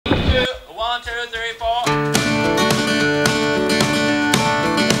1, 2, 3, 4.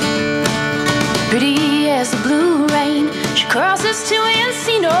 Pretty as the blue rain, she crosses to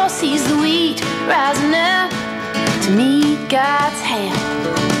Encino, sees the wheat rising up to meet God's hand.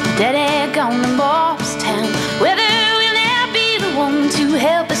 Daddy gone to Morristown, whether we'll ever be the one to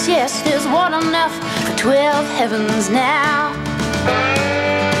help us. Yes, there's water enough for 12 heavens now.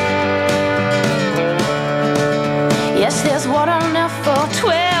 Yes, there's water enough for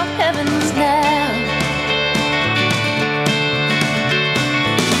 12 heavens now.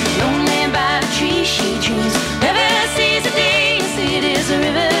 Lonely by the tree she dreams, never sees a day. It is a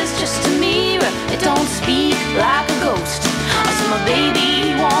river's just a mirror, it don't speak like a ghost. I said my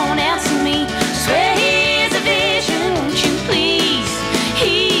baby won't answer me, swear he is a vision. Won't you please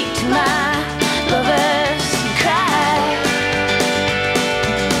heed to my lover's cry?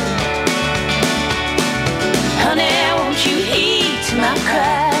 Honey, won't you heed to my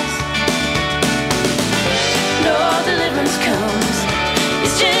cries? No deliverance comes,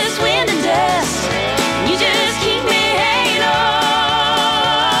 it's just wind and dust. You just keep me hanging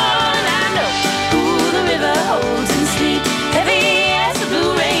on. I know who the river holds in sleep, heavy as the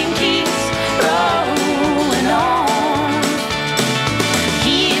blue rain keeps rolling on.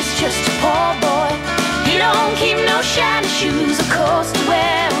 He is just a poor boy, he don't keep no shiny shoes or coats to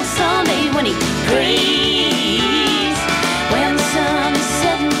wear on Sunday when he prays. When the sun is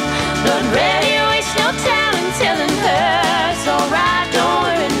setting, Lord, ready, waste no time in telling her it's alright, don't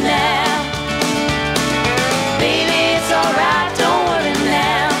worry now. Baby, it's alright, don't worry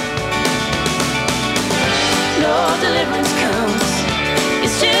now. No deliverance comes,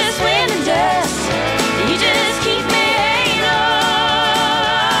 it's just wind and dust. You just keep me hanging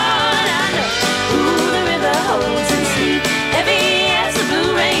on. I know who the river holds in sleep, heavy as the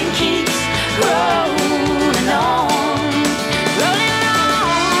blue rain keeps rolling on. Rolling on.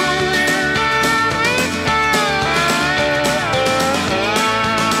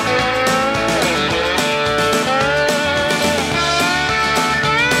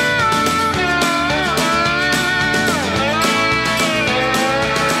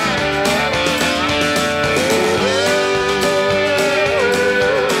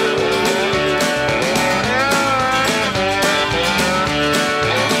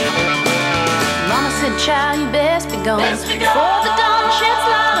 Mama said, child, you best be gone. Before the dawn sheds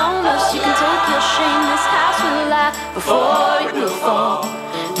light on us, you can take your shame, this house will lie before it will fall.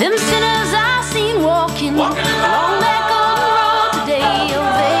 Them sinners I seen walking along that golden road today,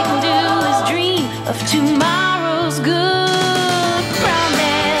 all they can do is dream of tomorrow's good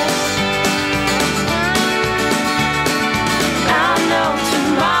promise. I know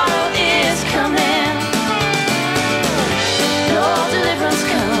tomorrow is coming. No deliverance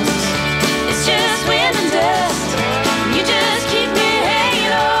comes, it's just wind and dust. You just keep me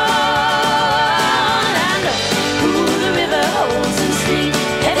hanging on. I know who the river holds in sleep,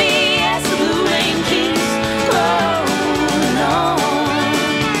 heavy as the blue rain keeps rolling on.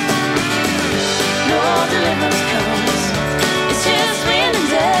 No deliverance comes, it's just wind and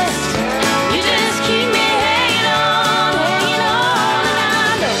dust. You just keep me hanging on, hanging on. And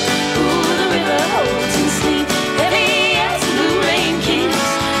I know who the river holds in sleep, heavy as the blue rain keeps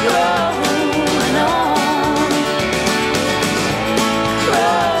rolling on,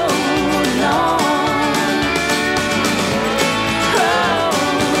 rolling on,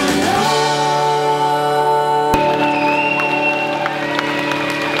 rolling on.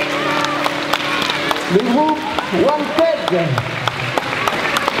 Le groupe M.I.N.